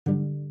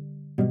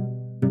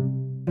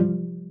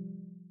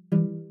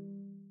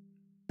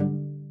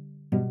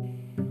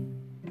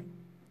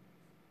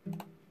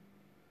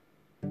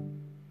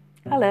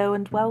Hello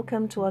and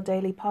welcome to our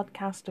daily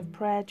podcast of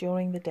prayer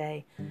during the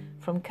day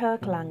from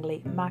Kirk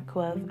Langley,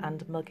 Mackworth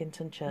and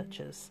Muggington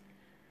churches.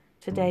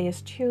 Today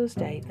is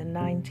Tuesday, the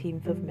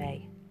 19th of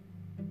May.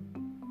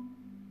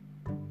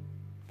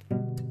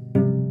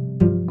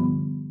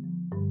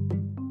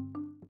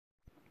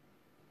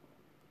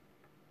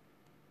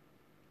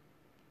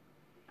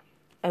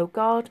 O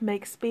God,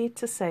 make speed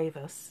to save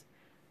us.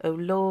 O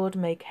Lord,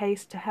 make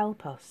haste to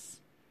help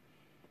us.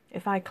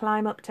 If I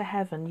climb up to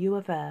heaven, you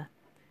are there.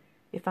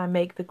 If I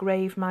make the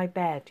grave my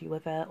bed, you are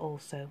there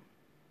also.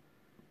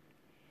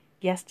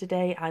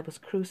 Yesterday I was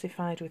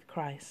crucified with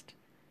Christ.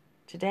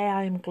 Today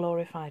I am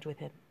glorified with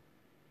him.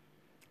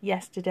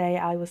 Yesterday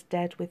I was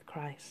dead with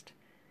Christ.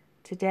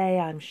 Today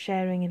I am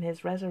sharing in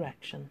his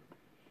resurrection.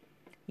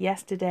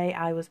 Yesterday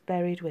I was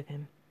buried with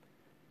him.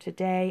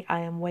 Today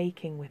I am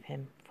waking with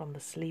him from the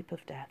sleep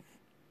of death.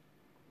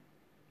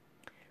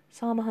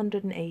 Psalm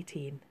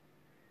 118.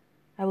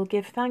 I will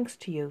give thanks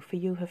to you, for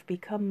you have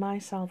become my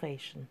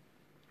salvation.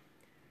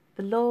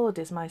 The Lord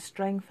is my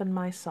strength and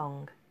my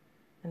song,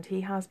 and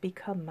he has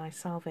become my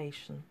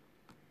salvation.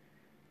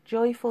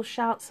 Joyful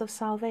shouts of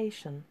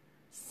salvation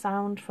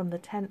sound from the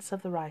tents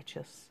of the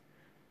righteous.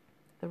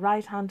 The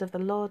right hand of the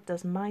Lord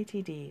does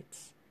mighty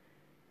deeds.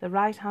 The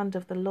right hand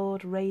of the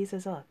Lord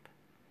raises up.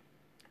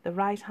 The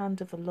right hand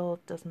of the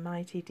Lord does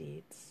mighty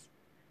deeds.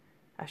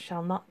 I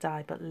shall not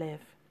die but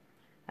live,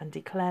 and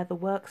declare the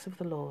works of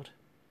the Lord.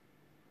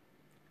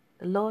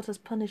 The Lord has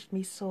punished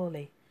me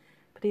sorely,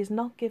 but he has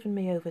not given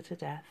me over to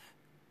death.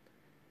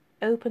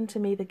 Open to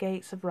me the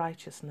gates of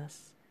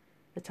righteousness,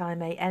 that I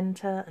may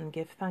enter and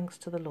give thanks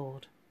to the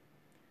Lord.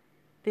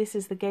 This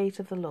is the gate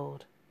of the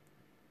Lord.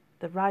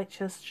 The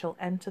righteous shall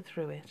enter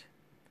through it.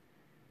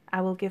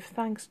 I will give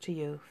thanks to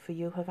you, for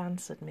you have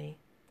answered me,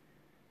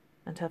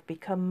 and have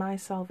become my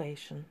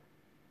salvation.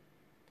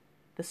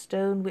 The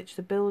stone which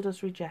the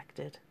builders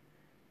rejected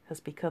has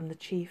become the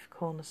chief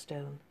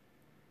cornerstone.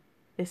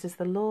 This is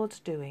the Lord's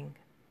doing,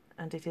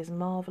 and it is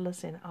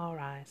marvellous in our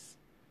eyes.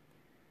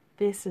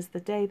 This is the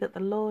day that the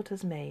Lord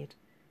has made.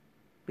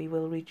 We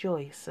will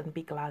rejoice and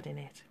be glad in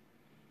it.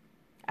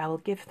 I will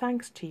give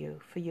thanks to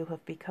you, for you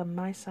have become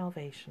my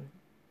salvation.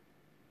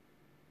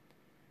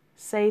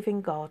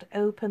 Saving God,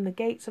 open the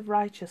gates of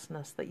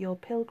righteousness, that your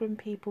pilgrim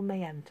people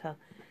may enter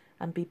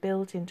and be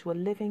built into a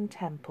living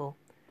temple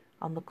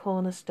on the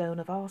cornerstone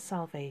of our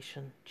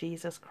salvation,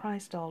 Jesus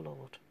Christ our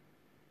Lord.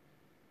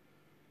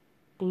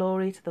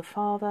 Glory to the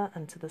Father,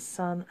 and to the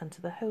Son, and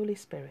to the Holy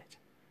Spirit,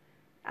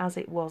 as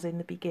it was in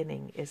the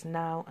beginning, is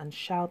now, and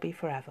shall be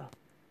forever.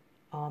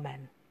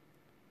 Amen.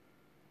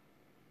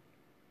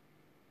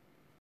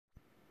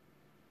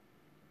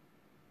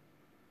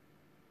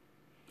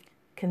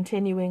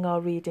 Continuing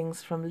our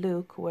readings from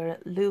Luke, we're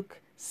at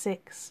Luke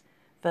 6,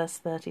 verse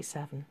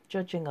 37.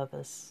 Judging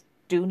others.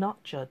 Do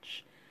not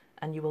judge,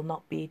 and you will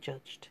not be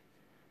judged.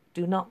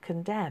 Do not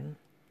condemn,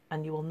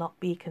 and you will not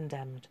be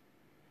condemned.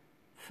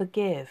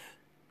 Forgive,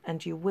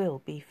 and you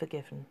will be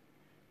forgiven.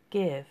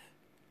 Give,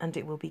 and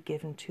it will be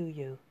given to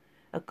you.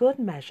 A good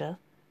measure,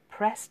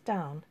 pressed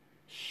down,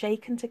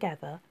 shaken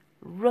together,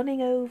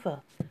 running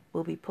over,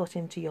 will be put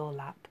into your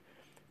lap.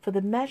 For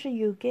the measure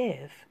you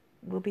give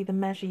will be the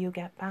measure you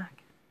get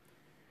back.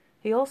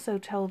 He also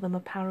told them a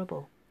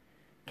parable.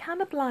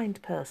 Can a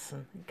blind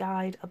person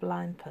guide a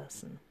blind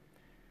person?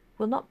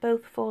 Will not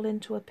both fall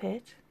into a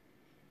pit?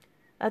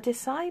 A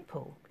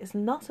disciple is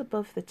not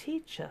above the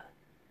teacher,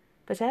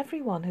 but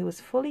everyone who is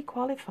fully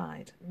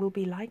qualified will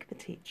be like the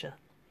teacher.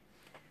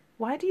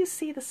 Why do you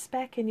see the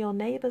speck in your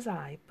neighbour's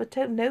eye, but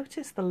don't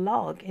notice the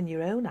log in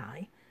your own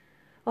eye?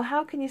 Or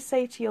how can you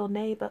say to your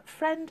neighbour,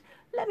 Friend,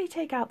 let me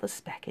take out the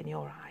speck in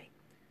your eye,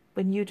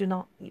 when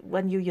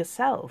you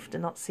yourself do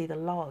not see the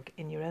log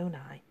in your own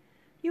eye?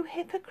 You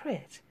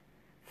hypocrite!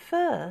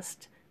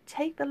 First,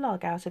 take the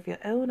log out of your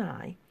own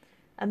eye,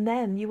 and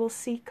then you will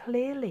see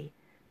clearly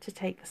to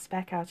take the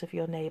speck out of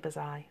your neighbour's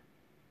eye.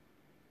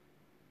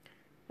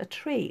 A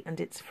tree and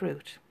its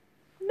fruit.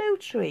 No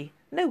tree,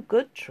 no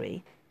good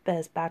tree,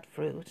 bears bad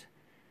fruit,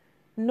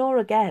 nor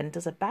again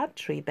does a bad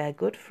tree bear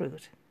good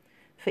fruit,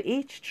 for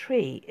each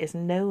tree is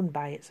known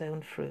by its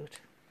own fruit.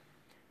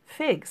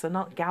 Figs are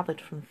not gathered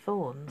from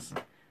thorns,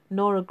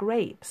 nor are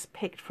grapes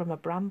picked from a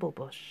bramble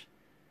bush.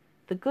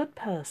 The good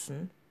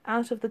person,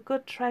 out of the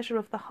good treasure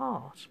of the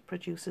heart,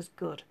 produces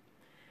good,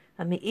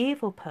 and the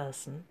evil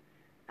person,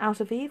 out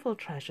of evil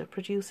treasure,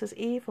 produces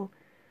evil,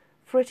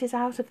 for it is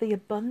out of the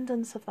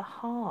abundance of the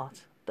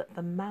heart that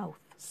the mouth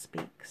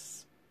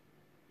speaks.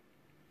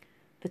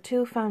 The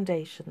two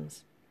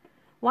foundations.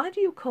 Why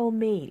do you call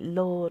me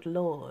Lord,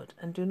 Lord,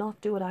 and do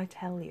not do what I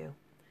tell you?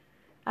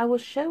 I will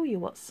show you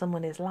what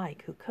someone is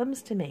like who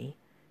comes to me,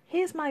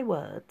 hears my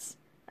words,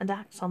 and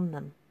acts on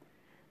them.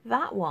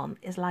 That one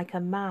is like a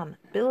man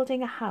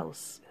building a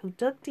house who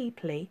dug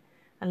deeply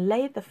and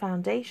laid the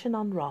foundation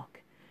on rock.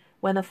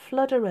 When a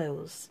flood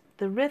arose,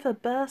 the river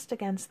burst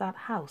against that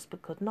house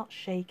but could not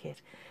shake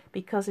it,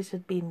 because it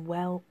had been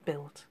well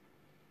built.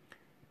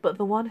 But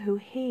the one who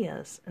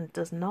hears and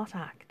does not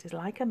act is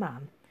like a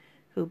man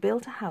who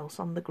built a house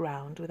on the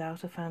ground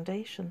without a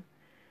foundation.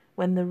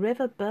 When the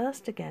river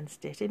burst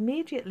against it,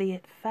 immediately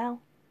it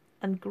fell,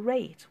 and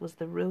great was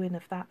the ruin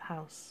of that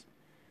house.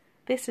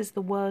 This is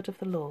the word of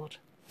the Lord.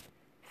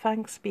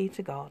 Thanks be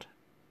to God.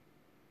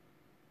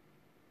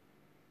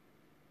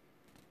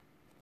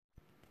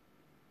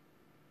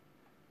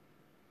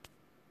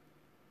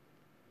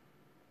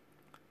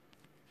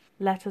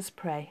 Let us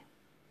pray.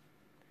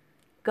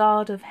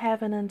 God of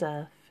heaven and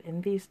earth,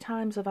 in these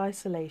times of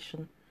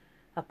isolation,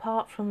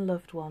 apart from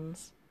loved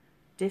ones,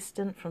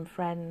 distant from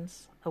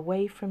friends,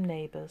 away from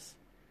neighbours,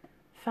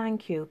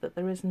 thank you that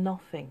there is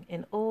nothing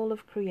in all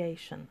of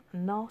creation,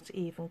 not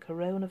even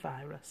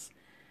coronavirus,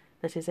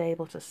 that is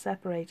able to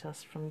separate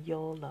us from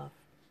your love.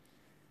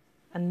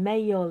 And may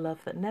your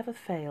love that never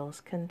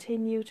fails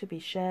continue to be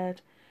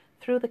shared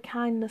through the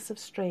kindness of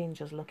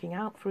strangers looking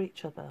out for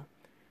each other,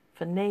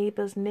 for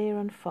neighbours near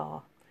and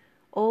far,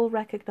 all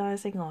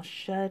recognising our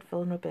shared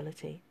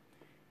vulnerability,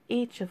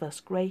 each of us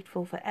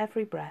grateful for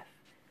every breath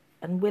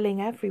and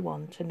willing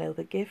everyone to know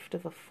the gift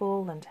of a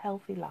full and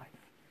healthy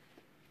life.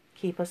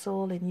 Keep us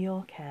all in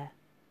your care.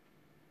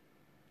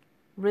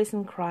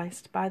 Risen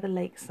Christ, by the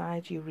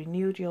lakeside you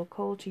renewed your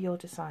call to your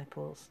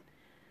disciples.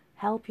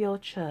 Help your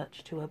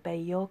church to obey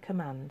your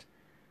command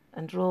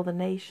and draw the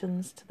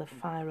nations to the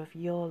fire of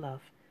your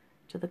love,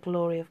 to the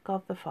glory of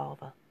God the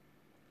Father.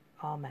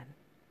 Amen.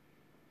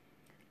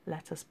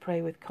 Let us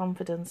pray with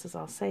confidence as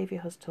our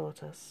Saviour has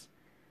taught us.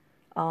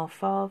 Our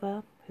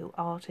Father, who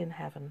art in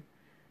heaven,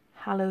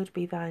 hallowed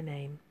be thy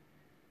name.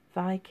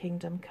 Thy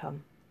kingdom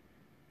come.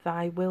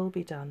 Thy will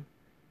be done,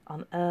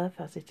 on earth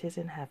as it is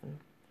in heaven.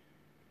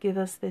 Give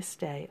us this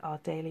day our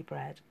daily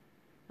bread,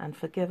 and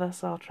forgive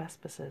us our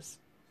trespasses,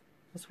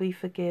 as we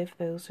forgive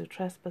those who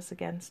trespass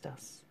against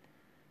us.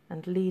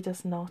 And lead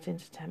us not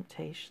into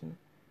temptation,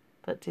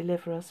 but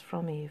deliver us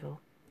from evil.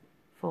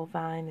 For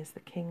thine is the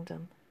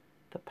kingdom,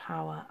 the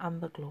power,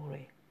 and the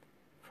glory,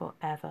 for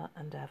ever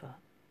and ever.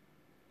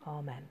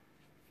 Amen.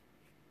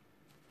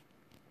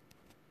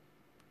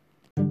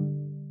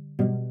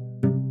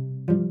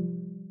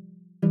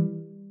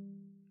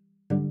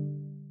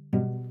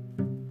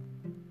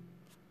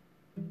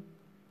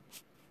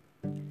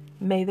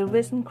 May the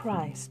risen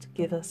Christ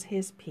give us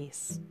his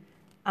peace.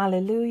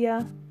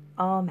 Alleluia.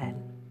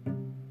 Amen.